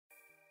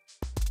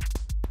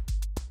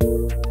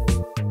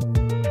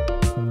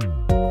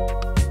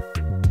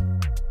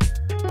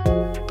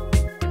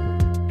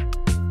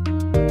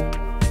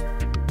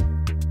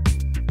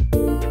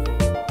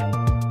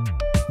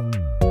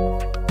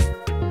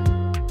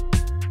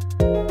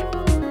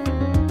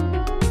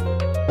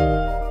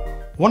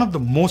One of the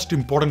most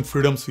important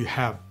freedoms we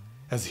have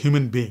as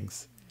human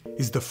beings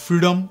is the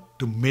freedom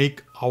to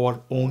make our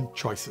own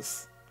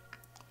choices.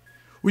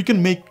 We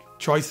can make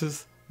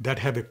choices that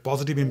have a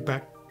positive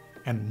impact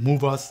and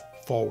move us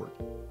forward.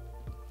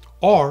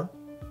 Or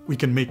we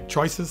can make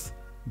choices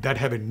that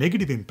have a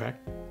negative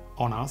impact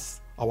on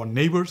us, our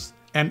neighbors,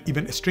 and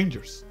even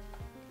strangers.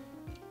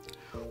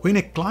 When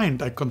a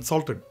client I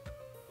consulted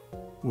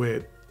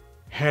with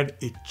had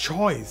a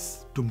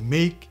choice to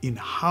make in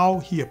how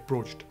he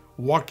approached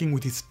working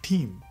with his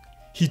team,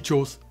 he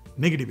chose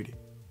negativity.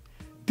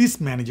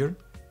 This manager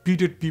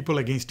pitted people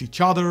against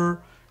each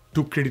other,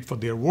 took credit for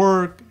their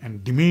work,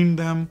 and demeaned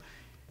them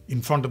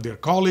in front of their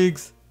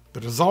colleagues.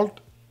 The result?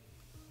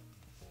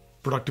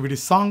 Productivity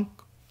sunk,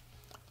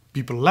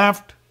 people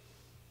left,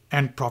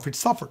 and profit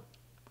suffered.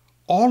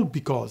 All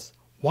because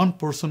one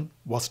person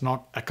was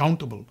not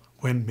accountable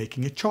when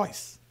making a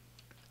choice.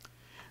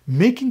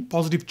 Making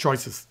positive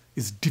choices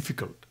is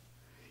difficult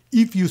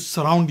if you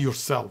surround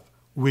yourself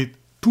with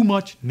too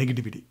much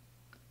negativity.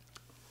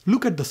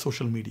 Look at the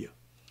social media.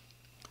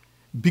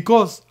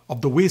 Because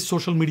of the way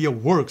social media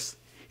works,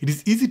 it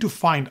is easy to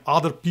find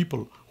other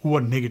people who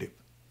are negative.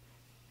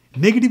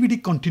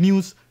 Negativity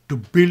continues to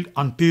build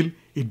until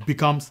it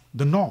becomes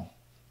the norm.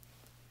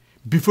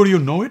 Before you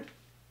know it,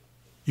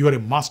 you are a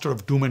master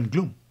of doom and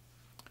gloom.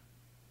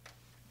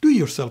 Do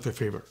yourself a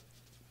favor.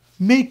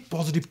 Make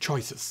positive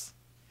choices.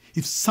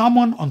 If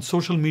someone on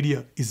social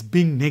media is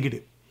being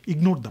negative,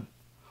 ignore them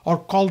or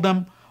call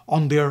them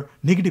on their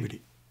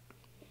negativity.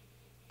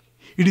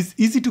 It is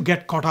easy to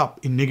get caught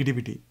up in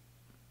negativity.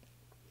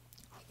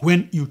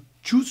 When you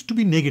choose to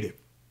be negative,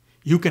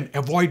 you can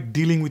avoid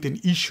dealing with an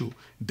issue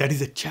that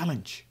is a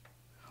challenge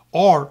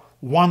or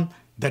one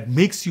that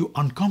makes you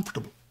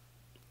uncomfortable.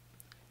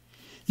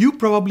 You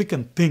probably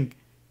can think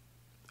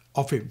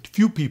of a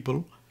few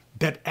people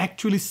that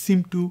actually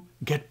seem to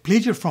get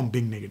pleasure from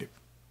being negative.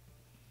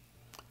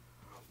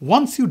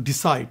 Once you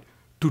decide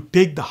to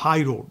take the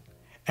high road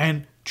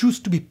and choose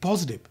to be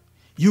positive,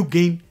 you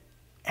gain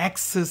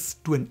access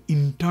to an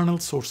internal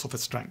source of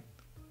strength.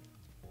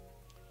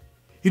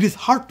 It is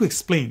hard to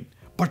explain,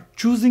 but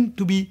choosing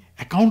to be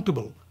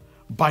accountable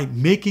by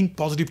making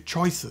positive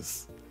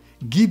choices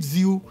gives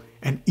you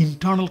an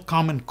internal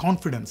calm and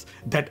confidence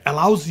that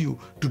allows you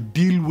to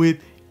deal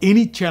with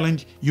any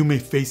challenge you may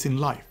face in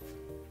life.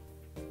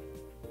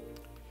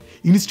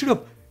 Instead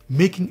of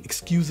making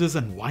excuses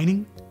and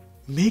whining,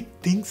 make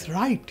things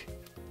right.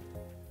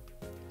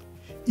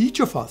 Each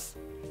of us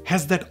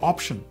has that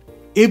option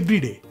every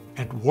day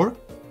at work,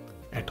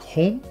 at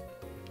home,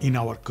 in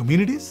our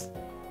communities.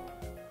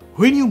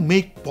 When you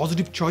make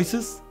positive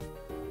choices,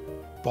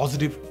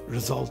 positive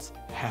results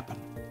happen.